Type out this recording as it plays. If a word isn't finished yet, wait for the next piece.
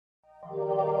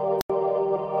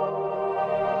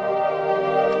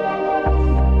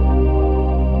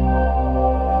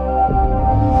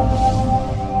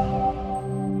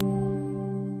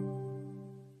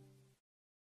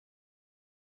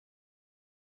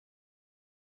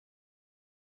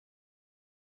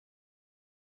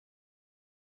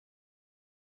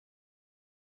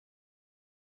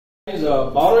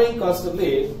Borrowing cost ಅಲ್ಲಿ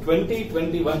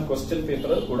 2021 question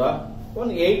paper ಅಲ್ಲಿ ಕೂಡ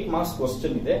ಒಂದು 8 ಮಾರ್ಕ್ಸ್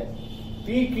ಕ್ವಶನ್ ಇದೆ.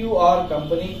 PQR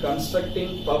company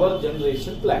constructing power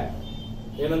generation plant.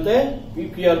 ಏನಂತೆ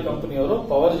PQR ಕಂಪನಿಯವರು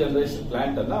ಪವರ್ ಜನರೇಷನ್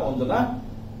ಪ್ಲಾಂಟ್ ಅನ್ನ ಒಂದನ್ನ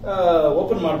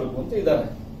ಓಪನ್ ಮಾಡಬೇಕು ಅಂತ ಇದ್ದಾರೆ.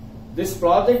 This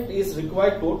project is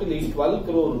required totally 12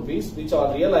 crore rupees which are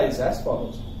realise as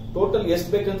follows. Total ಎಷ್ಟು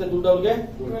ಬೇಕಂತ ದುಡ್ಡು ಅವ್ರಿಗೆ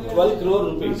 12 crore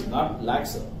rupees, not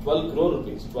lakhs. 12 crore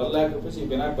rupees, 12 lakh rupees you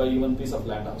cannot buy even piece of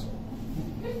land also.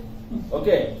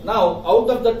 Okay, now out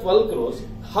of the 12 crores,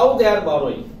 how they are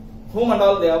borrowing? Whom and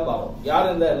all they have borrowed?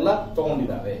 ಯಾರಿಂದ ಎಲ್ಲ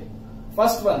ತಗೊಂಡಿದ್ದಾರೆ.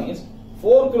 First one is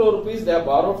 4 crore rupees they have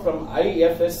borrowed from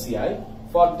IFSCI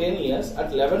for 10 years at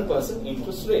 11%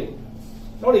 interest rate.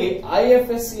 ನೋಡಿ,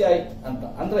 IFSCI ಅಂತ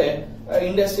ಅಂದ್ರೆ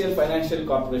industrial financial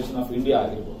corporation of India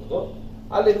ಆಗಿರಬಹುದು.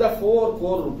 ಅಲ್ಲಿಂದ 4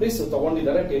 crore rupees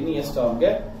ತಗೊಂಡಿದ್ದಾರೆ 10 years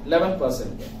ಟರ್ಮ್ಗೆ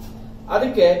 11%.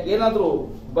 ಅದಕ್ಕೆ ಏನಾದ್ರೂ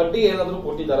ಬಡ್ಡಿ ಏನಾದ್ರೂ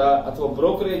ಕೊಟ್ಟಿದಾರಾ ಅಥವಾ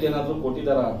ಬ್ರೋಕರೇಜ್ ಏನಾದ್ರೂ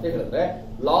ಕೊಟ್ಟಿದಾರಾ ಅಂತ ಹೇಳಿದ್ರೆ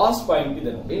ಲಾಸ್ಟ್ ಪಾಯಿಂಟ್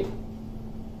ಇದೆ ನೋಡಿ.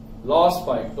 Last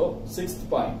point 6th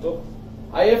point,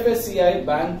 IFSCI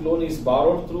bank loan is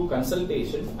borrowed through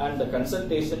consultation and the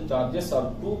consultation charges are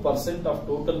 2% of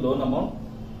total loan amount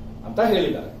ಅಂತ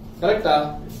ಹೇಳಿದ್ದಾರೆ. ಕರೆಕ್ಟಾ?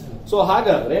 ಸೊ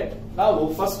ಹಾಗಾದ್ರೆ ನಾವು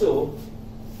ಫಸ್ಟ್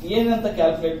ಏನಂತ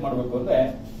ಕ್ಯಾಲ್ಕುಲೇಟ್ ಮಾಡಬೇಕು ಅಂದ್ರೆ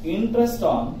interest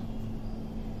on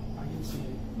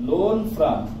loan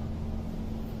from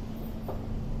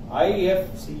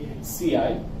IFCI.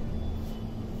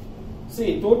 See,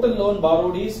 total loan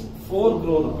borrowed is 4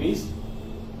 crore rupees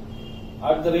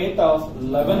at the rate of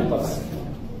 11%.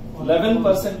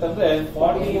 11% ಅಂದ್ರೆ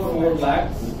 44 lakh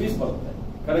rupees ಬರುತ್ತೆ.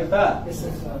 ಕರೆಕ್ಟಾ?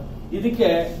 ಇದಕ್ಕೆ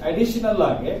ಅಡಿಷನಲ್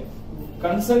ಆಗಿ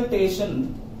ಕನ್ಸಲ್ಟೇಷನ್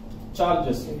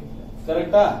ಚಾರ್ಜಸ್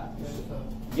ಕರೆಕ್ಟಾ?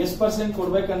 ಎಷ್ಟು percent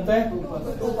ಕೊಡ್ಬೇಕಂತೆ?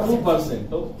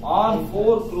 2% on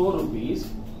 4 crore rupees.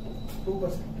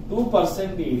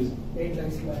 2% is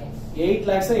 8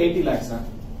 lakhs or 80 lakhs?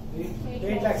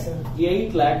 8 lakhs.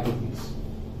 8 lakh rupees.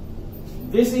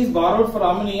 This is borrowed for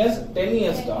how many years? 10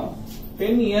 years term.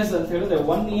 10 years ಅಂತ ಹೇಳಿದ್ರೆ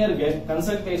 1 year ಗೆ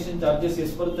ಕನ್ಸಲ್ಟೇಷನ್ ಚಾರ್ಜಸ್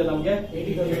ಎಷ್ಟು ಬರುತ್ತೆ ನಮಗೆ?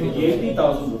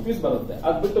 80,000 rupees ಬರುತ್ತೆ.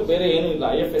 ಅದ್ ಬಿಟ್ಟು ಬೇರೆ ಏನು ಇಲ್ಲ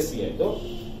IFSCI ಇದು.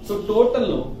 ಸೊ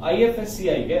ಟೋಟಲ್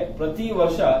IFSCI ಗೆ ಪ್ರತಿ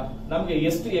ವರ್ಷ ನಮಗೆ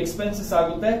ಎಷ್ಟು ಎಕ್ಸ್ಪೆನ್ಸಸ್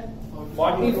ಆಗುತ್ತೆ?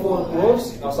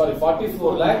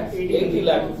 44 lakh 80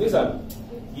 lakh rupees ಆಗುತ್ತೆ.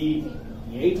 ಈ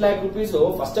 8 lakh rupees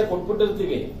ಫಸ್ಟ್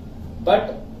ಕೊಟ್ಬಿಟ್ಟಿರ್ತೀವಿ, ಬಟ್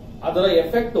ಅದರ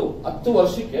ಎಫೆಕ್ಟ್ 10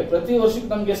 ವರ್ಷಕ್ಕೆ ಪ್ರತಿ ವರ್ಷಕ್ಕೆ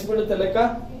ನಮ್ಗೆ ಎಷ್ಟು ಬಿಡುತ್ತೆ ಲೆಕ್ಕ?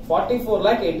 44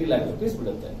 lakh 80 lakh rupees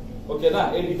ಬಿಡುತ್ತೆ. ಓಕೆನಾ?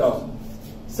 80,000.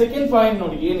 ಸೆಕೆಂಡ್ ಪಾಯಿಂಟ್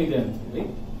ನೋಡಿ ಏನಿದೆ ಅಂತ ಹೇಳಿ.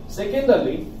 ಸೆಕೆಂಡ್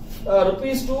ಅಲ್ಲಿ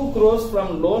rupees 2 crores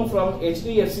from loan from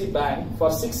HDFC bank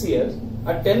for 6 years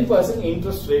at 10%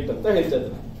 interest rate ಅಂತ ಹೇಳ್ತಾ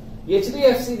ಇದ್ದಾರೆ.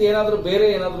 HDFC ಏನಾದ್ರೂ ಬೇರೆ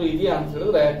ಏನಾದ್ರೂ ಇದೆಯಾ ಅಂತ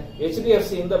ಹೇಳಿದ್ರೆ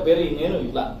HDFC ಇಂದ ಬೇರೆ ಇನ್ನೇನು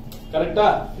ಇಲ್ಲ. ಕರೆಕ್ಟಾ?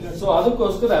 ಸೊ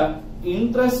ಅದಕ್ಕೋಸ್ಕರ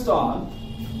interest on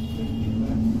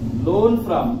loan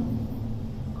from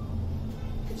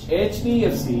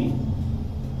HDFC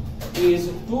is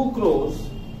 2 crores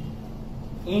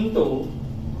into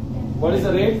what is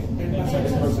the rate?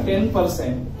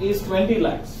 10% is 20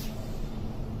 lakhs.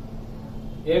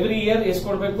 Every year ಎಷ್ಟು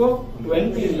ಕೊಡಬೇಕು?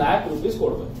 20 lakh rupees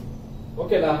ಕೊಡಬೇಕು.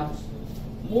 ಓಕೆನಾ?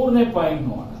 ಮೂರನೇ ಪಾಯಿಂಟ್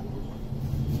ನೋಡೋಣ.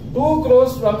 2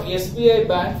 crores from SBI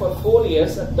bank for 4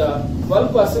 years at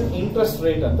 12% interest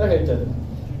rate ಅಂತ ಹೇಳ್ತಾ ಇದ್ದಾರೆ.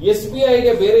 SBI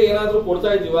ಗೆ ಬೇರೆ ಏನಾದ್ರೂ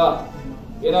ಕೊಡ್ತಾ ಇದೀವಾ?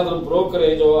 ಏನಾದ್ರೂ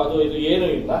ಬ್ರೋಕರೇಜ್ ಅದು ಇದು ಏನು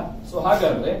ಇಲ್ಲ. ಸೊ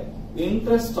ಹಾಗಾದ್ರೆ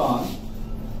interest on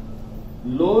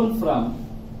loan from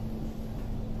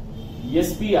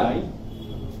SBI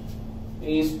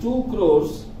is 2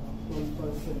 crores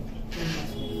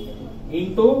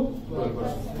into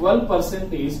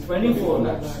 12% is 24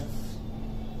 lakhs.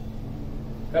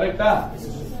 ಕರೆಕ್ಟಾ?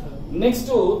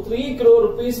 Next 3 crore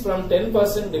rupees from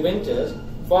 10% debentures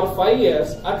for 5 years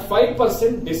at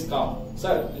 5% discount.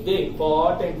 Sir, ಇದೇ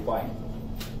ಇಂಪಾರ್ಟೆಂಟ್ ಪಾಯಿಂಟ್.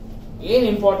 ಏನ್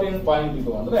ಇಂಪಾರ್ಟೆಂಟ್ ಪಾಯಿಂಟ್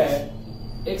ಇದು ಅಂದ್ರೆ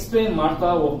ಎಕ್ಸ್ಪ್ಲೇನ್ ಮಾಡ್ತಾ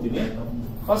ಹೋಗ್ತೀನಿ.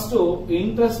 First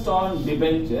interest on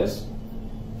debentures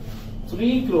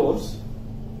 3 crores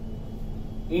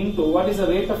into what is the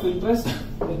rate of interest?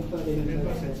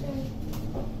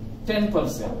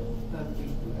 10%.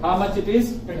 How much it is?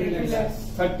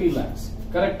 30 lakhs.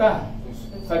 ಕರೆಕ್ಟಾ?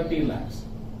 30 lakhs.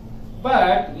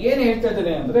 But ಏನ್ ಹೇಳ್ತಾ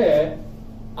ಇದ್ದೇನೆ ಅಂದ್ರೆ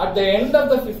at the end of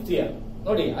the 5th year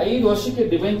ನೋಡಿ, 5 ವರ್ಷಕ್ಕೆ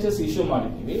ಡಿಬೆಂಚರ್ಸ್ ಇಶ್ಯೂ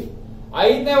ಮಾಡಿದೀವಿ.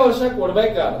 5ನೇ ವರ್ಷ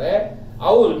ಕೊಡ್ಬೇಕಾದ್ರೆ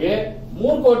ಅವ್ರಿಗೆ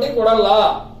 3 ಕೋಟಿ ಕೊಡಲ್ಲ.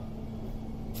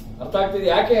 ಅರ್ಥ ಆಗ್ತಿದೆ?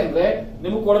 ಯಾಕೆ ಅಂದ್ರೆ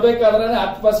ನಿಮ್ಗೆ ಕೊಡ್ಬೇಕಾದ್ರೆ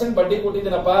 10% ಬಡ್ಡಿ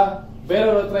ಕೊಟ್ಟಿದ್ದೀನಪ್ಪ,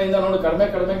 ಬೇರೆಯವ್ರ ಹತ್ರ ಇಂದ ನೋಡಿ ಕಡಿಮೆ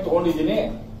ತಗೊಂಡಿದ್ದೀನಿ,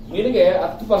 ನಿನಗೆ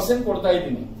 10% ಕೊಡ್ತಾ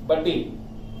ಇದ್ದೀನಿ ಬಡ್ಡಿ.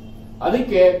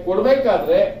 ಅದಕ್ಕೆ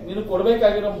ಕೊಡ್ಬೇಕಾದ್ರೆ ನೀನು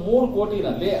ಕೊಡ್ಬೇಕಾಗಿರೋ 3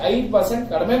 ಕೋಟಿನಲ್ಲಿ 5%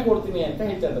 ಕಡಿಮೆ ಕೊಡ್ತೀನಿ ಅಂತ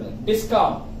ಹೇಳ್ತಾ ಇದ್ದಾನೆ.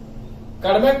 ಡಿಸ್ಕೌಂಟ್.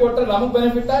 ಕಡಿಮೆ ಕೊಟ್ರೆ ನಮಗ್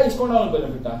ಬೆನಿಫಿಟಾ? ಇಸ್ಕೊಂಡು ಅವನಿಗೆ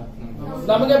ಬೆನಿಫಿಟಾ?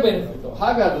 ನಮಗೆ ಬೆನಿಫಿಟ್.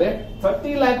 ಹಾಗಾದ್ರೆ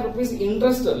 30 lakh rupees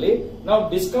ಇಂಟ್ರೆಸ್ಟ್ ಅಲ್ಲಿ ನಾವು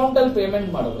ಡಿಸ್ಕೌಂಟ್ ಅಲ್ಲಿ ಪೇಮೆಂಟ್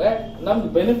ಮಾಡಿದ್ರೆ ನಮ್ಗೆ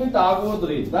ಬೆನಿಫಿಟ್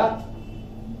ಆಗೋದ್ರಿಂದ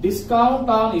ಡಿಸ್ಕೌಂಟ್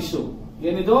ಆನ್ ಇಶ್ಯೂ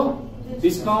ಏನಿದು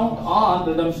discount on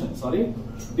redemption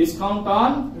discount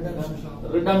on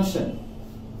redemption.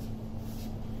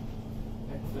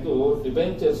 ಇದು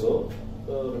ಡಿಬೆಂಚರ್ಸ್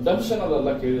ರಿಡಂಪ್ಷನ್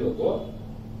ಅಲ್ಲೆಲ್ಲ ಕೇಳಿರೋದು,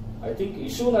 ಐ ಥಿಂಕ್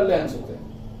ಇಶ್ಯೂ ನಲ್ಲೇ ಅನ್ಸುತ್ತೆ.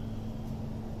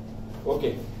 ಓಕೆ,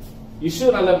 ಇಶ್ಯೂ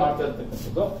ನಲ್ಲೇ ಮಾಡ್ತಾ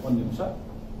ಇರ್ತಕ್ಕಂಥದ್ದು. ಒಂದ್ ನಿಮಿಷ,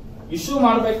 ಇಶ್ಯೂ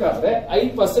ಮಾಡಬೇಕಾದ್ರೆ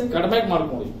 5% ಕಡಿಮೆ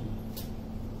ಮಾಡ್ಕೊಂಡಿದ್ವಿ.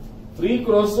 3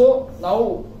 crores ನಾವು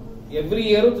ಎವ್ರಿ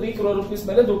ಇಯರ್ 3 crore rupees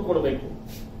ಮೇಲೆ ದುಡ್ಡು ಕೊಡಬೇಕು.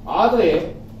 ಆದ್ರೆ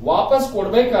ವಾಪಸ್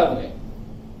ಕೊಡ್ಬೇಕಾದ್ರೆ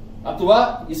ಅಥವಾ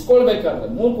ಇಸ್ಕೊಳ್ಬೇಕಾದ್ರೆ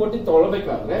 3 ಕೋಟಿ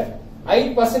ತಗೊಳ್ಬೇಕಾದ್ರೆ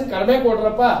 5% ಕಡಿಮೆ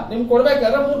ಕೊಡ್ರಪ್ಪ, ನಿಮ್ಗೆ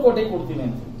ಕೊಡ್ಬೇಕಾದ್ರೆ 3 ಕೋಟಿ ಕೊಡ್ತೀನಿ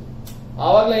ಅಂತ.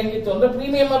 ಆವಾಗ್ಲೇ ಹೆಂಗಿತ್ತು ಅಂದ್ರೆ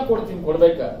ಪ್ರೀಮಿಯಂ ಆಗಿ ಕೊಡ್ತೀನಿ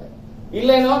ಕೊಡ್ಬೇಕಾದ್ರೆ,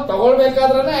 ಇಲ್ಲೇನೋ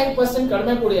ತಗೊಳ್ಬೇಕಾದ್ರೆ 5%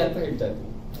 ಕಡಿಮೆ ಕೊಡಿ ಅಂತ ಹೇಳ್ತಾ ಇದ್ವಿ.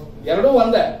 ಎರಡೂ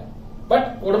ಒಂದೇ, ಬಟ್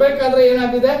ಕೊಡ್ಬೇಕಾದ್ರೆ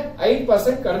ಏನಾಗಿದೆ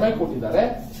 5% ಕಡಿಮೆ ಕೊಟ್ಟಿದ್ದಾರೆ.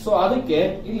 ಸೊ ಅದಕ್ಕೆ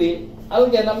ಇಲ್ಲಿ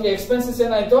ಅಲ್ಲಿಗೆ ನಮ್ಗೆ ಎಕ್ಸ್ಪೆನ್ಸಸ್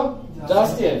ಏನಾಯ್ತು,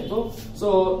 ಜಾಸ್ತಿ ಆಯ್ತು. ಸೊ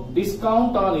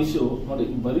ಡಿಸ್ಕೌಂಟ್ ಆನ್ ಇಶ್ಯೂ ನೋಡಿ,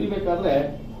 ಬರೀಬೇಕಾದ್ರೆ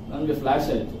ನಮ್ಗೆ ಫ್ಲಾಶ್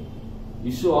ಆಯ್ತು,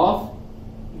 ಇಶ್ಯೂ ಆಫ್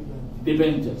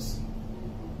ಡಿಬೆಂಚರ್ಸ್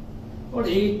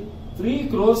ನೋಡಿ. 3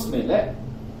 crores ಮೇಲೆ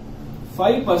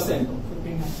 5%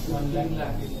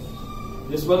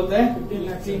 ಎಷ್ಟು ಬರುತ್ತೆ,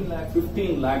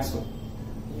 15 lakhs.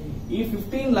 ಈ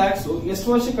 15 lakhs ಎಷ್ಟು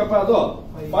ವರ್ಷಕ್ಕಪ್ಪ, ಅದು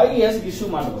 5 years ಇಶ್ಯೂ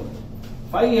ಮಾಡಬಹುದು.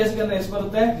 5 years ಎಷ್ಟು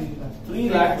ಬರುತ್ತೆ, 3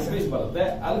 lakh rupees ಬರುತ್ತೆ.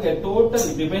 ಅಲ್ಲಿಗೆ ಟೋಟಲ್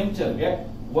ಡಿಬೆಂಚರ್ಗೆ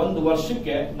ಒಂದು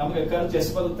ವರ್ಷಕ್ಕೆ ನಮಗೆ ಖರ್ಚು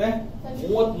ಎಷ್ಟು ಬರುತ್ತೆ,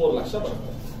 33 ಲಕ್ಷ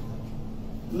ಬರುತ್ತೆ.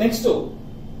 Next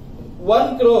 1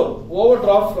 crore over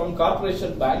draft from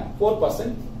corporation bank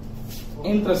 4%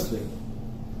 interest rate.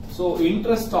 So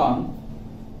interest on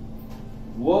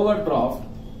over draft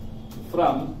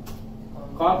from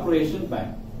corporation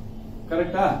bank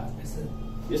ಕರೆಕ್ಟಾ?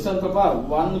 ಎಷ್ಟಂತಪ್ಪ,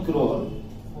 1 crore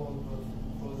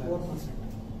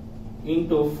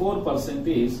into 4%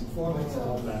 is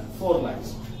 4 lakhs.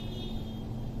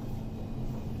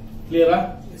 ಕ್ಲಿಯರಾ?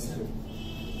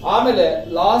 ಆಮೇಲೆ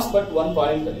ಲಾಸ್ಟ್ ಬಟ್ ಒನ್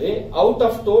ಪಾಯಿಂಟ್ ಅಲ್ಲಿ, out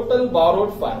of total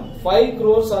borrowed fund 5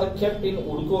 crores are kept in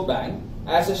ಉಡ್ಕೋ bank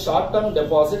as A short term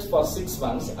deposit for 6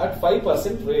 months at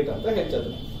 5% rate ಅಂತ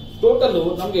ಹೆಚ್ಚದು. Total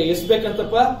ನಮ್ಗೆ ಎಷ್ಟು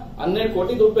ಬೇಕಂತಪ್ಪ, 12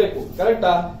 ಕೋಟಿ ದುಡ್ಡು ಬೇಕು.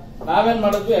 ಕರೆಕ್ಟಾ? ನಾವೇನ್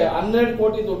ಮಾಡಿದ್ವಿ, 12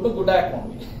 ಕೋಟಿ ದುಡ್ಡು ಗುಡ್ಡ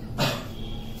ಹಾಕೊಂಡ್ವಿ.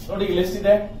 ನೋಡಿ ಇಲ್ಲಿ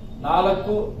ಎಷ್ಟಿದೆ,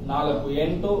 4 4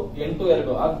 8 8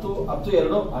 2 10 10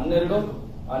 2 12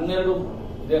 12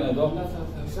 ಇದೇನದು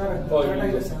 4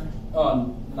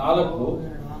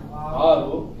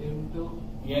 6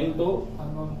 8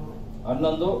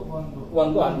 11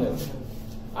 1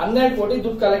 12 ಕೋಟಿ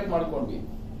ದುಡ್ಡು ಕಲೆಕ್ಟ್ ಮಾಡ್ಕೊಂಡ್ವಿ.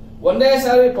 ಒಂದೇ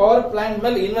ಸಾರಿ ಪವರ್ ಪ್ಲಾಂಟ್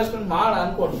ಮೇಲೆ ಇನ್ವೆಸ್ಟ್ಮೆಂಟ್ ಮಾಡ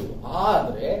ಅನ್ಕೊಂಡ್ವಿ.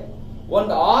 ಆದ್ರೆ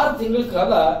ಒಂದ್ 6 ತಿಂಗಳ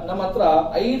ಕಾಲ ನಮ್ಮ ಹತ್ರ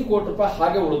 5 ಕೋಟಿ ರೂಪಾಯಿ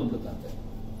ಹಾಗೆ ಉಳಿದ್ಬಿಡುತ್ತಂತೆ,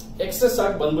 ಎಕ್ಸೆಸ್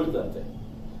ಆಗಿ ಬಂದ್ಬಿಡ್ತಂತೆ.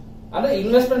 ಅಂದ್ರೆ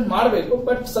ಇನ್ವೆಸ್ಟ್ಮೆಂಟ್ ಮಾಡಬೇಕು,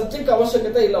 ಬಟ್ ಸದ್ಯಕ್ಕೆ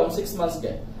ಅವಶ್ಯಕತೆ ಇಲ್ಲ ಒಂದು 6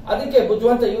 monthsಗೆ. ಅದಕ್ಕೆ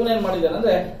ಬುದ್ಧಿವಂತ ಇವನೇನ್ ಮಾಡಿದಾನೆ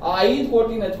ಅಂದ್ರೆ, ಆ 5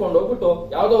 ಕೋಟಿನ ಎತ್ಕೊಂಡು ಹೋಗ್ಬಿಟ್ಟು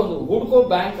ಯಾವ್ದೋ ಒಂದು ಹುಡ್ಕೋ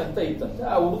ಬ್ಯಾಂಕ್ ಅಂತ ಇತ್ತಂತೆ,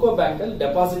 ಆ ಹುಡ್ಕೋ ಬ್ಯಾಂಕ್ ಅಲ್ಲಿ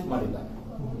ಡೆಪಾಸಿಟ್ ಮಾಡಿದ್ದಾನೆ.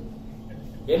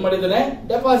 ಏನ್ ಮಾಡಿದ್ದಾನೆ,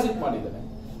 ಡೆಪಾಸಿಟ್ ಮಾಡಿದ್ದಾನೆ.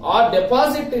 ಆ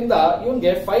ಡೆಪಾಸಿಟ್ ಇಂದ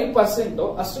ಇವನ್ಗೆ 5%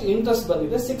 ಅಷ್ಟು ಇಂಟ್ರೆಸ್ಟ್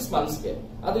ಬಂದಿದೆ 6 monthsಗೆ.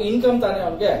 ಅದು ಇನ್ಕಮ್ ತಾನೇ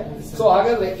ಅವನ್ಗೆ. ಸೊ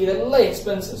ಹಾಗಾದ್ರೆ ಇದೆಲ್ಲ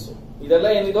ಎಕ್ಸ್ಪೆನ್ಸಸ್, ಇದೆಲ್ಲ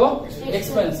ಏನಿದು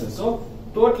ಎಕ್ಸ್ಪೆನ್ಸಸ್.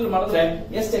 ಟೋಟಲ್ ಮಾಡಿದ್ರೆ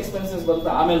ಎಷ್ಟು ಎಕ್ಸ್ಪೆನ್ಸಸ್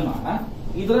ಬರುತ್ತೆ ಆಮೇಲೆ ಮಾಡೋಣ.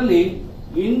 ಇದರಲ್ಲಿ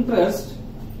interest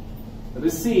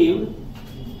received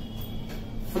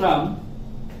from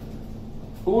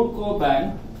Hoodco Bank,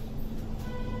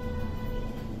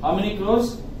 how many crores?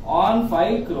 On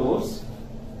 5 crores,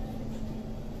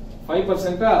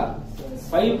 5%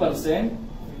 5%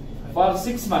 for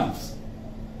 6 months.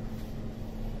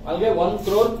 I'll get 1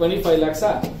 crore 25 lakhs.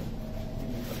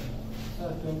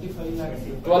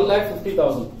 12 lakh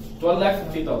 50,000. 12 lakh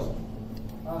 50,000.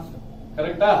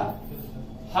 Correct?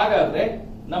 ಹಾಗಾದ್ರೆ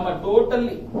ನಮ್ಮ ಟೋಟಲ್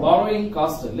ಬಾರೋಯಿಂಗ್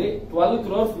ಕಾಸ್ಟ್ ಅಲ್ಲಿ 12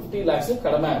 crore 50 lakhs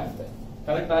ಕಡಿಮೆ ಆಗುತ್ತೆ.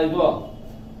 ಕರೆಕ್ಟಾ? ಇದು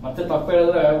ಮತ್ತೆ ತಪ್ಪ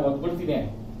ಹೇಳಿದ್ರೆ ಒದ್ಬಿಡ್ತೀನಿ,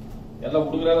 ಎಲ್ಲ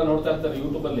ಹುಡುಗರೆಲ್ಲ ನೋಡ್ತಾ ಇರ್ತಾರೆ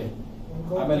ಯೂಟ್ಯೂಬ್ ಅಲ್ಲಿ.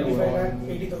 ಆಮೇಲೆ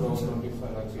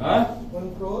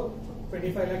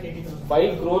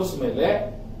 5 crores ಮೇಲೆ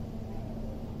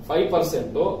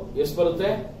 5% ಎಷ್ಟು ಬರುತ್ತೆ?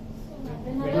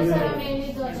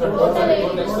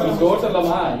 ಟೋಟಲ್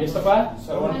ಅಮ್ಮ ಎಷ್ಟಪ್ಪ?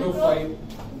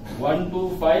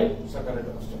 125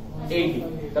 80.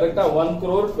 ಕರೆಕ್ಟಾ? 1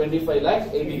 crore 25 lakh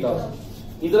 80,000.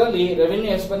 ಇದರಲ್ಲಿ ರೆವಿನ್ಯೂ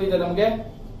ಎಷ್ಟು ಬಂದಿದೆ ನಮಗೆ?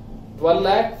 12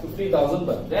 lakh 50,000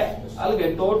 ಬರುತ್ತೆ. ಅಲ್ಲಿಗೆ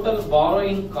ಟೋಟಲ್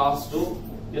ಬಾರೋಯಿಂಗ್ ಕಾಸ್ಟ್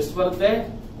ಎಷ್ಟು ಬರುತ್ತೆ?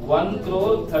 1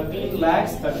 crore 13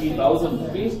 lakhs 30,000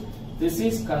 rupees. This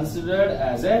is considered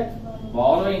as a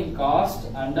borrowing cost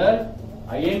under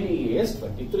IND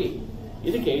AS-23.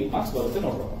 ಇದಕ್ಕೆ 8 marks ಬರುತ್ತೆ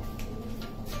ನೋಡೋಣ.